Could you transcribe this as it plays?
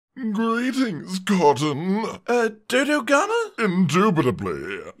Greetings, Cotton. Dodo Gunner?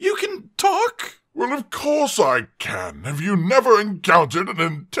 Indubitably. You can talk? Well, of course I can. Have you never encountered an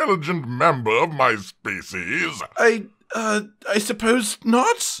intelligent member of my species? I suppose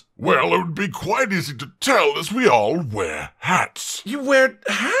not? Well, it would be quite easy to tell as we all wear hats. You wear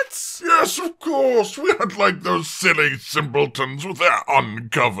hats? Yes, of course. We aren't like those silly simpletons with their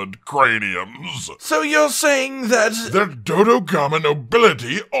uncovered craniums. So you're saying that... The Dodogama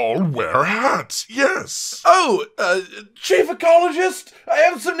nobility all wear hats, yes. Oh, Chief Ecologist, I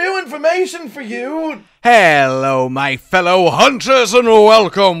have some new information for you. Hello, my fellow hunters, and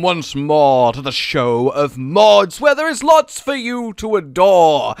welcome once more to the show of mods, where there is lots for you to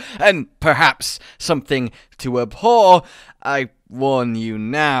adore, and perhaps something to abhor. I warn you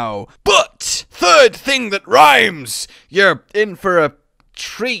now. But, third thing that rhymes, you're in for a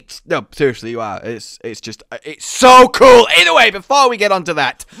treat. No, seriously, you are. It's just, it's so cool. Either way, before we get onto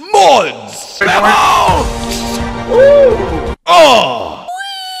that, mods! Oh!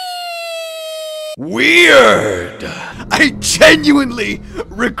 Weird! I genuinely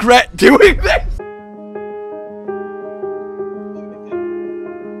regret doing this!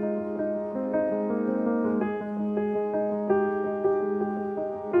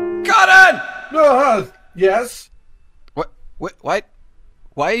 Cotton! Yes? What?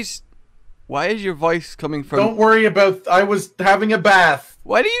 Why is your voice coming from... Don't worry about... I was having a bath.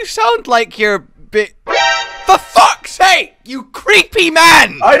 Why do you sound like you're bit... For fuck's sake! You creepy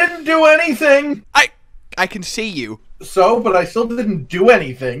man! I didn't do anything! I can see you. So, but I still didn't do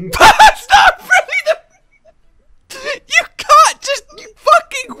anything. That's not really the... You can't just... You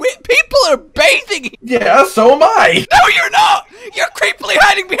fucking wit. People are bathing. Yeah, so am I. No, you're not! You're creepily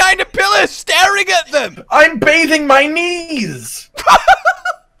hiding behind a pillar, staring at them! I'm bathing my knees!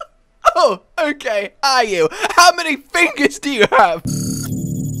 Oh, okay. Are you? How many fingers do you have?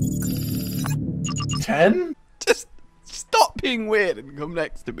 10? Just stop being weird and come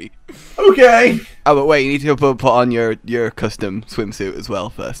next to me. Okay. Oh, but wait, you need to put on your custom swimsuit as well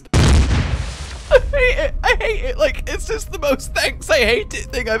first. I hate it, like, it's just the most thanks I hate it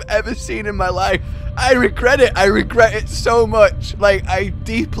thing I've ever seen in my life. I regret it so much. Like, I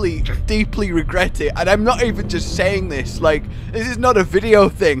deeply regret it, and I'm not even just saying this, like, this is not a video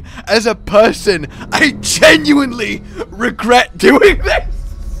thing. As a person, I genuinely regret doing this.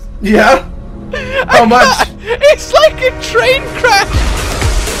 Yeah? How much? It's like a train crash.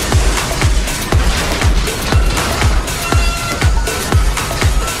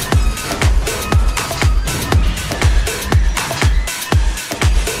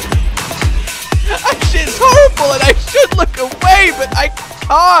 It's horrible and I should look away, but I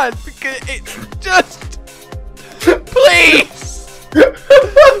can't because it's just... Please!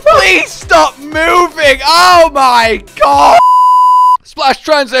 Please stop moving! Oh my god! Splash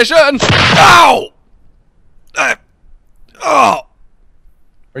transition! Ow! Oh!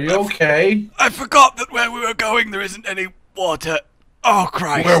 Are you okay? I forgot that where we were going there isn't any water. Oh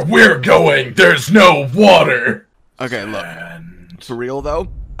Christ. Where we're going, there's no water! Okay, look. For real though?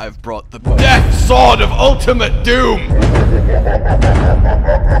 I've brought the Death Sword of Ultimate Doom!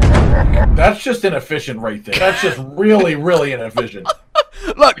 That's just inefficient right there. That's just really inefficient.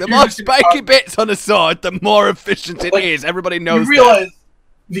 Look, the more spiky bits on a sword, the more efficient it is. Everybody knows you realize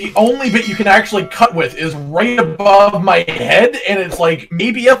the only bit you can actually cut with is right above my head, and it's like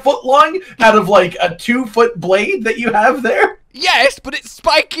maybe a foot long out of like a 2-foot blade that you have there? Yes, but it's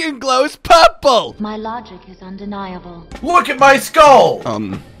spiky and glows purple! My logic is undeniable. Look at my skull!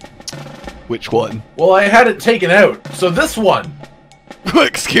 Which one? Well, I had it taken out, so this one.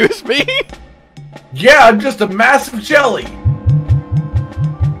 Excuse me? Yeah, I'm just a massive jelly.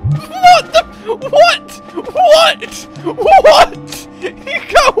 What the? What? You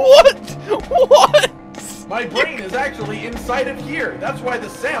got what? My brain is actually inside of here. That's why the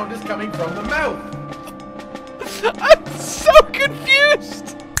sound is coming from the mouth. I'm so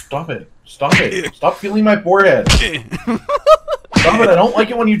confused. Stop it. Stop it. Stop feeling my forehead. Stop it. I don't like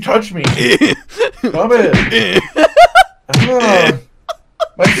it when you touch me. Stop it.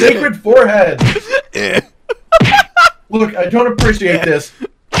 My sacred forehead. Look, I don't appreciate this.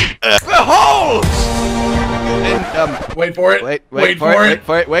 Behold! And, wait for it. Wait for it.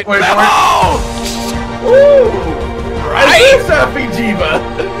 Wait for it. Woo! Right? Safi'jiiva.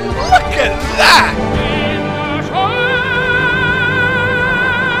 Look at that!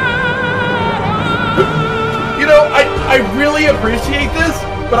 You know, I really appreciate this,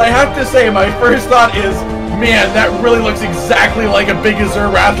 but I have to say my first thought is, man, that really looks exactly like a big Azure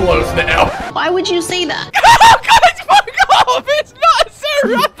Rathalos now. Why would you say that? Oh, guys, fuck off! It's not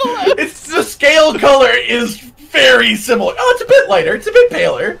Azure Rathalos! It's the scale color is very similar. Oh, it's a bit lighter. It's a bit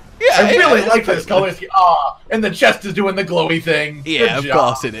paler. Yeah, I really like this color scheme. And the chest is doing the glowy thing. Yeah, of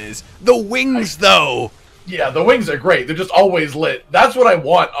course it is. The wings, though. Yeah, the wings are great. They're just always lit. That's what I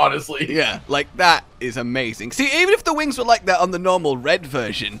want, honestly. Yeah, like that is amazing. See, even if the wings were like that on the normal red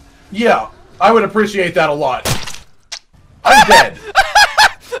version. Yeah, I would appreciate that a lot. I'm dead.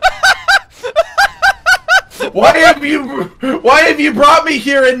 Why have you brought me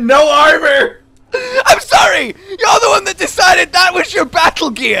here in no armor? I'm sorry! You're the one that decided that was your battle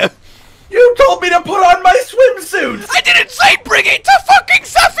gear! You told me to put on my swimsuit! I didn't say bring it to fucking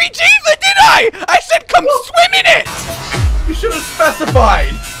Safi'jiiva, did I? I said come swim in it! You should have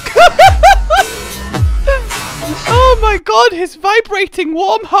specified! Oh my god, his vibrating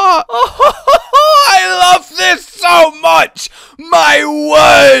warm heart! Oh, I love this so much! My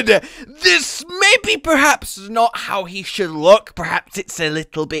word! This may be perhaps not how he should look. Perhaps it's a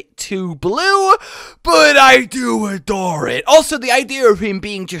little bit too blue, but I do adore it. Also, the idea of him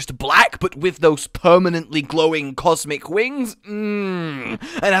being just black, but with those permanently glowing cosmic wings, and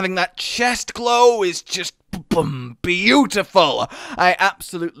having that chest glow is just beautiful. I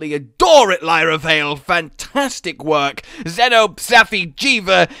absolutely adore it, Lyra Vale. Fantastic work. Zeno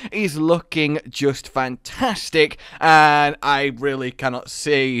Safi'jiiva is looking just fantastic, and I really cannot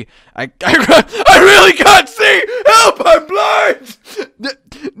see. I really can't see. Help! I'm blind.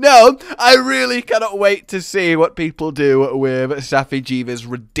 No, I really cannot wait to see what people do with Safi'jiiva's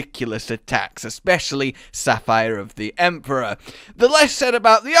ridiculous attacks, especially Sapphire of the Emperor. The less said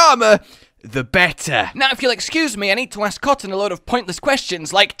about the armor, the better. Now, if you'll excuse me, I need to ask Cotton a load of pointless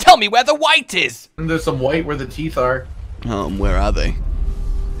questions, like, tell me where the white is! And there's some white where the teeth are. Oh, where are they?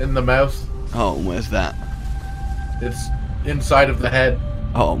 In the mouth. Oh, where's that? It's inside of the head.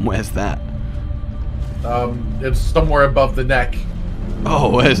 Oh, where's that? It's somewhere above the neck. Oh,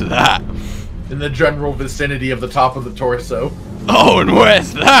 where's that? In the general vicinity of the top of the torso. Oh, and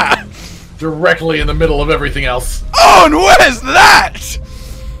where's that? Directly in the middle of everything else. Oh, and where's that?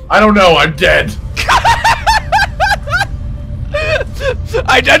 I don't know, I'm dead.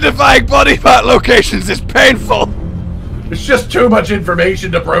 Identifying body part locations is painful. It's just too much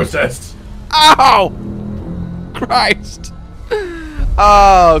information to process. Ow! Christ.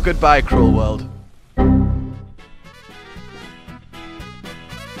 Oh, goodbye, cruel world.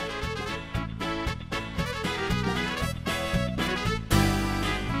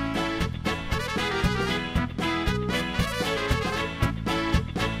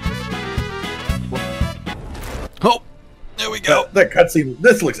 Oh, there we go. That cutscene,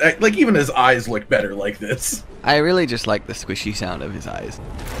 this looks, like even his eyes look better like this. I really just like the squishy sound of his eyes.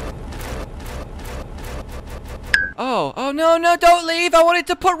 Oh no, don't leave! I wanted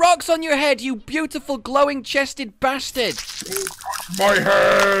to put rocks on your head, you beautiful glowing-chested bastard! My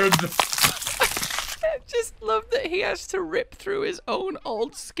head! I just love that he has to rip through his own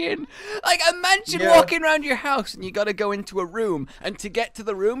old skin. Like, imagine walking around your house and you gotta go into a room, and to get to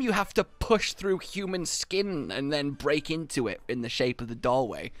the room you have to push through human skin and then break into it in the shape of the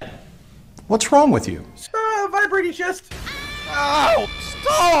doorway. What's wrong with you? Vibrating chest! Ow!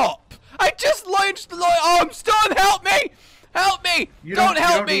 Stop! I just launched the arms! Don't help me! Help me! Don't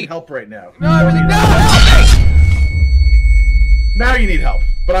help you don't me! need help right now. No, help me! Now you need help,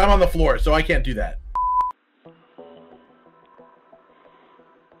 but I'm on the floor, so I can't do that.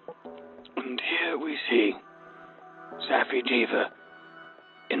 And here we see Safi'jiiva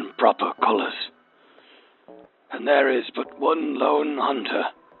in proper colours. And there is but one lone hunter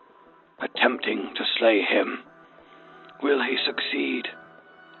attempting to slay him. Will he succeed,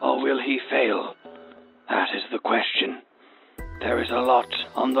 or will he fail? That is the question. There is a lot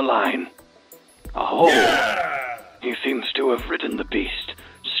on the line. Oh, yeah! He seems to have ridden the beast,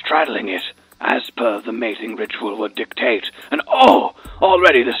 straddling it, as per the mating ritual would dictate. And oh,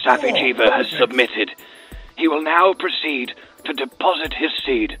 already the Safi'jiiva has submitted. He will now proceed to deposit his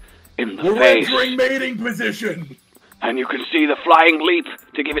seed in the face. We're entering mating position! And you can see the flying leap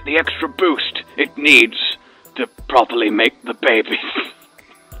to give it the extra boost it needs to properly make the baby.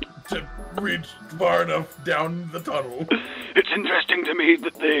 To reach far enough down the tunnel. It's interesting to me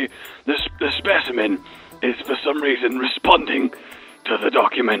that the specimen is for some reason responding to the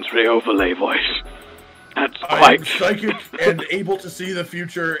documentary overlay voice. That's quite... I'm psychic and able to see the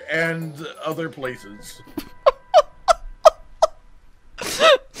future and other places.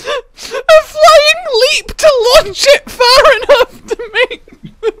 A flying leap to launch it far enough to make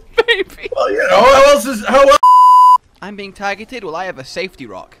the baby. Well, you know, how else? I'm being targeted? Well, I have a safety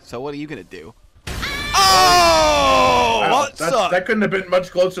rock, so what are you gonna do? Oh! Wow, What's up? That couldn't have been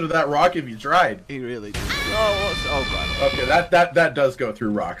much closer to that rock if you tried. He really did. Oh god. Okay, that does go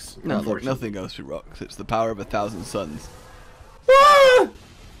through rocks. No, look, Unfortunately. nothing goes through rocks. It's the power of 1,000 suns. Ah!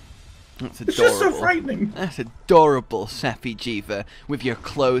 That's It's adorable. just so frightening. That's adorable, Safi'jiiva, with your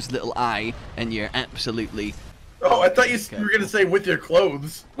closed little eye and your absolutely... Oh, I thought you were going to say with your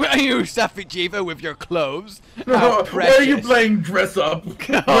clothes. Where are you, Safi'jiiva, with your clothes? Why How are you precious. playing dress up? Oh,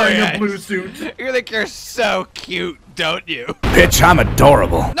 Wearing yes. a blue suit. You think you're so cute, don't you? Bitch, I'm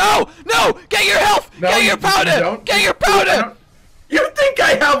adorable. No! No! Get your health! No, Get your you powder! don't. Get your I powder! don't- You think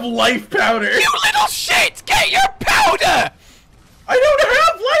I have life powder? You little shit! Get your powder! I don't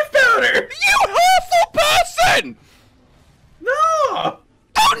have life powder! You awful person! No!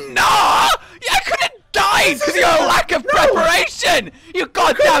 Oh no! I could have died because of your lack of preparation! You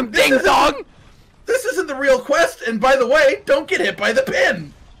goddamn This ding isn't- dong! This isn't the real quest, and by the way, don't get hit by the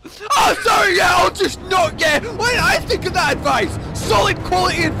pin! Oh, sorry, yeah, I'll just not get. Why did I think of that advice? Solid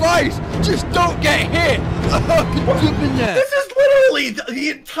quality advice. Just don't get hit. This is literally the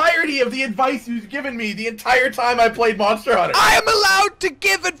entirety of the advice you've given me the entire time I played Monster Hunter. I am allowed to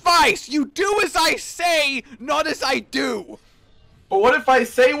give advice. You do as I say, not as I do. But what if I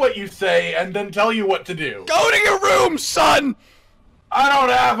say what you say and then tell you what to do? Go to your room, son. I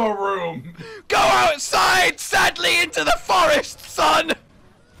don't have a room. Go outside, sadly, into the forest, son.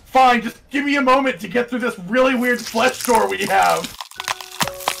 Fine, just give me a moment to get through this really weird flesh door we have.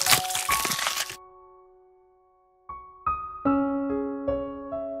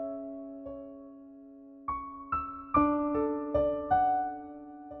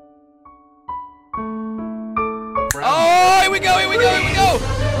 Oh, here we go, here we go, here we go.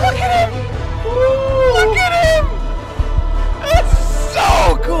 Look at him. Look at him. That's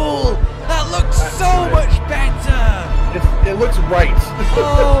so cool. That looks so much better. It looks right.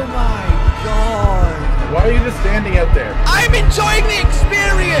 Oh my god. Why are you just standing out there? I'm enjoying the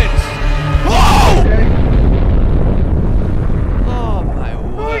experience. Whoa! Oh my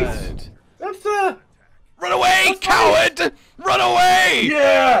word. That's Run away, coward! Run away!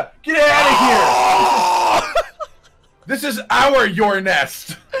 yeah! Get out of here! Oh! This is our your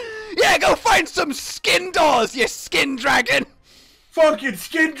nest. Yeah, go find some skin doors, you skin dragon! Fucking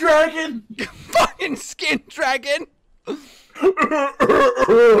skin dragon! Fucking skin dragon!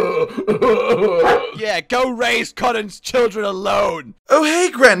 Yeah, go raise Conin's children alone! Oh, hey,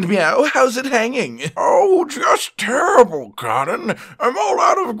 Grand Meow, how's it hanging? Oh, just terrible, Cotton. I'm all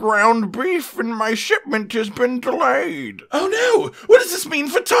out of ground beef and my shipment has been delayed. Oh no, what does this mean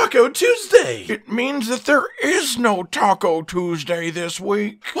for Taco Tuesday? It means that there is no Taco Tuesday this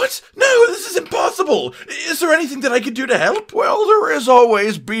week. What? No, this is impossible. Is there anything that I could do to help? Well, there is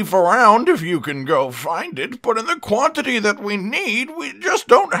always beef around if you can go find it, but in the quantity that we need, we just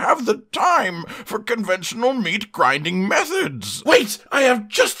don't have the time for conventional meat grinding methods. Wait, I have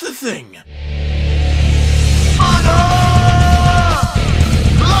just the thing.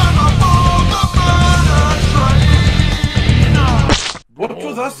 What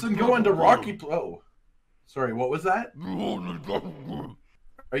was us and going to Rocky? Oh, sorry. What was that?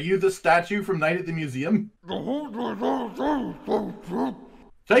 Are you the statue from Night at the Museum?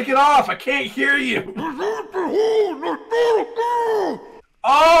 Take it off! I can't hear you!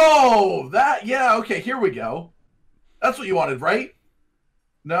 Oh! That, yeah, okay, here we go. That's what you wanted, right?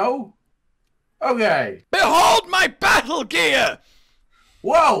 No? Okay. Behold my battle gear!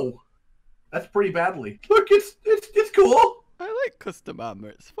 Whoa! That's pretty badly. Look, it's cool. I like custom armor,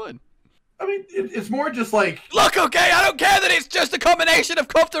 it's fun. I mean, it's more just like... Look, okay, I don't care that it's just a combination of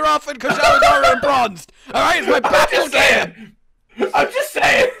Kopteroff and Kajaradoru and Bronzed! Alright, it's my battle gear! I'm just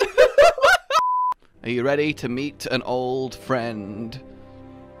saying! Are you ready to meet an old friend?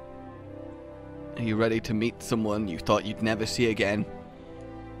 Are you ready to meet someone you thought you'd never see again?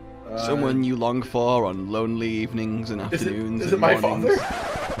 Someone you long for on lonely evenings and afternoons Is it and my mornings.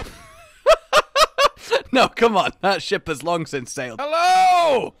 father? No, come on, that ship has long since sailed.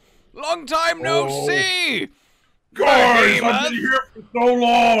 Hello! Long time no see! Guys, Behemoth? I've been here for so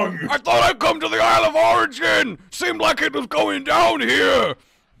long! I thought I'd come to the Isle of Origin! Seemed like it was going down here!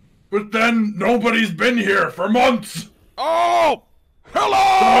 But then nobody's been here for months! Oh!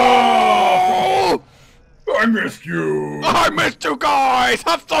 Hello! I missed you! I missed you guys!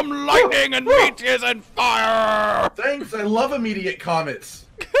 Have some lightning and meteors and fire! Thanks, I love immediate comets.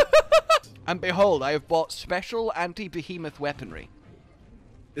 And behold, I have bought special anti-behemoth weaponry.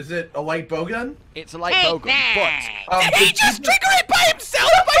 Is it a light bowgun? It's a light bowgun, but... Did he just trigger it by himself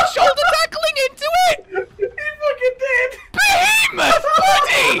by shoulder tackling into it! He fucking did! Behemoth,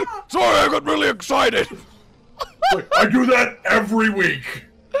 buddy! Sorry, I got really excited. Wait, I do that every week.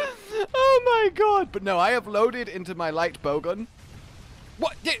 Oh my god. But no, I have loaded into my light bowgun.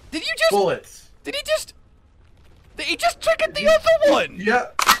 What? Did you just... Bullets. Did he just... He just triggered the other one! Yeah.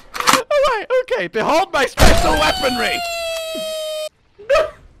 Alright, okay, behold my special weaponry!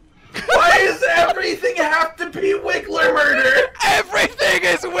 Why does everything have to be Wiggler murder? Everything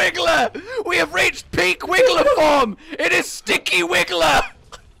is Wiggler! We have reached peak Wiggler form! It is Sticky Wiggler!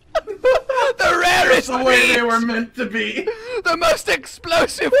 The rarest The way breed! they were meant to be. The most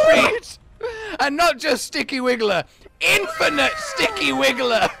explosive breed! And not just Sticky Wiggler, infinite Sticky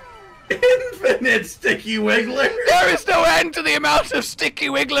Wiggler! Infinite Sticky Wiggler. There is no end to the amount of Sticky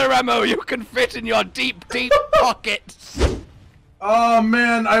Wiggler ammo you can fit in your deep, deep pockets! Oh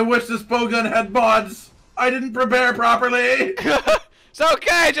man, I wish this bowgun had mods. I didn't prepare properly. It's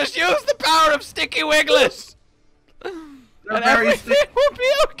okay, just use the power of Sticky Wigglers! And everything will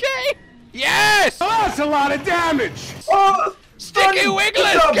be okay! Yes! Oh, that's a lot of damage! Oh, Sticky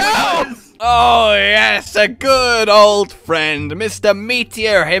Wigglers, go! Wigglers. Oh yes, a good old friend, Mr.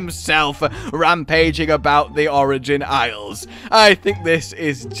 Meteor himself, rampaging about the Origin Isles. I think this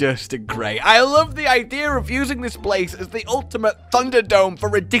is just great. I love the idea of using this place as the ultimate Thunderdome for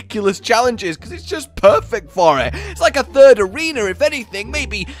ridiculous challenges, because it's just perfect for it. It's like a third arena, if anything,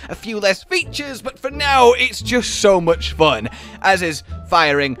 maybe a few less features, but for now, it's just so much fun, as is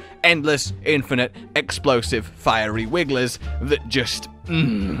firing endless, infinite, explosive, fiery wigglers that just...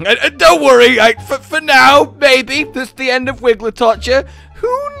 don't worry, for now, maybe, that's the end of Wiggler Torture.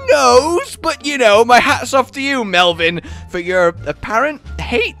 Who knows? But, you know, my hat's off to you, Melvin, for your apparent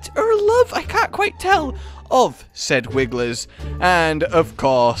hate or love, I can't quite tell, of said Wigglers. And, of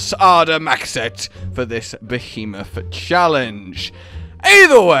course, Arda Maxet for this Behemoth challenge.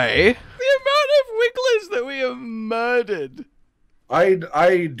 Either way, the amount of Wigglers that we have murdered.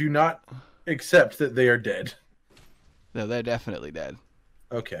 I do not accept that they are dead. No, they're definitely dead.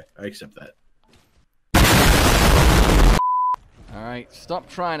 Okay, I accept that. Alright, stop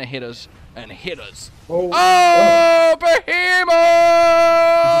trying to hit us and hit us. Oh, Behemoth!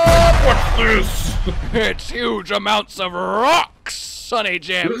 What's this? It's huge amounts of rocks, Sonny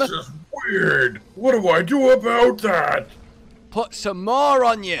Jim. This is weird. What do I do about that? Put some more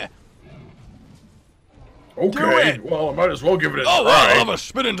on you. Okay, it. well, I might as well give it a Oh, try. well, I'll have a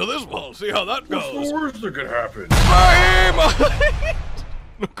spin into this one. See how that What's goes. the worst that could happen? Behemoth!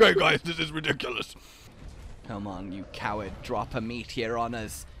 Okay, guys, this is ridiculous. Come on, you coward. Drop a meteor on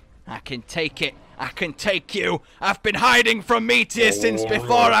us. I can take it. I can take you. I've been hiding from meteors since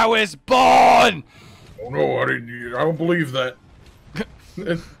before I was born. Oh no, I don't believe that.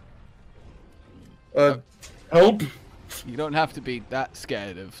 Help! You don't have to be that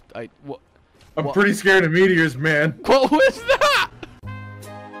scared of... I'm pretty scared of meteors, man. What was that?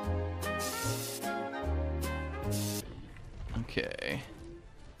 Okay.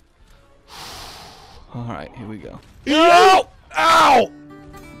 Alright, here we go. Ow! Ow!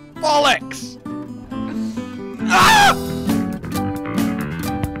 Bollocks! Ah!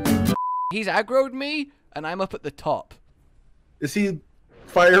 He's aggroed me, and I'm up at the top. Is he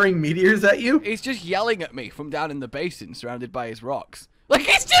firing meteors at you? He's just yelling at me from down in the basin, surrounded by his rocks. Like,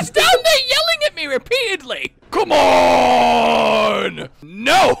 he's just down there yelling at me repeatedly! Come on!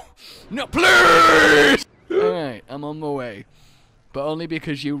 No! No, please! Alright, I'm on my way. But only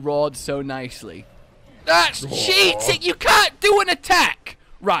because you roared so nicely. That's cheating! You can't do an attack!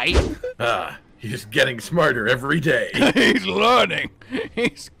 Right? He's getting smarter every day. He's learning!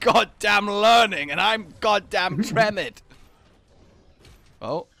 He's goddamn learning, and I'm goddamn tremored.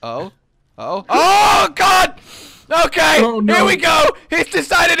 Oh, God! Okay, Oh, no. Here we go! He's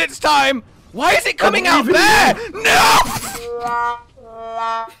decided it's time! Why is it coming out there? No!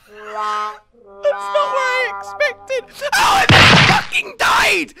 That's not what I expected! Oh, and they fucking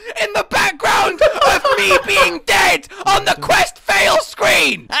died! In the background of me being dead on the quest fail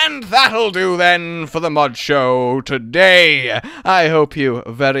screen! And that'll do then for the mod show today. I hope you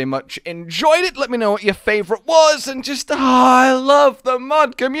very much enjoyed it. Let me know what your favorite was, and just, I love the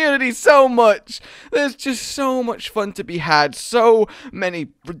mod community so much. There's just so much fun to be had, so many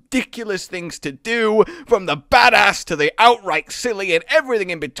ridiculous things to do, from the badass to the outright silly and everything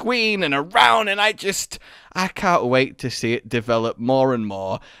in between and around, and I can't wait to see it develop more and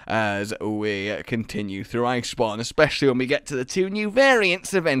more as we continue through Iceborne, especially when we get to the 2 new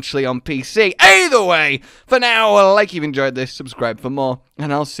variants eventually on PC. Either way, for now, like you've enjoyed this, subscribe for more,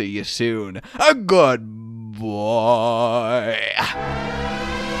 and I'll see you soon. Goodbye.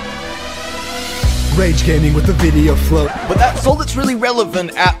 Rage Gaming with the video float. But that's all that's really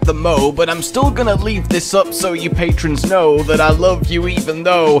relevant at the mo, but I'm still gonna leave this up so you patrons know that I love you even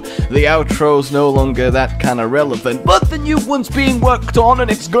though the outro's no longer that kind of relevant. But the new one's being worked on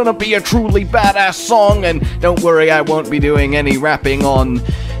and it's gonna be a truly badass song, and don't worry, I won't be doing any rapping on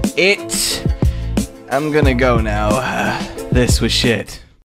it. I'm gonna go now. This was shit.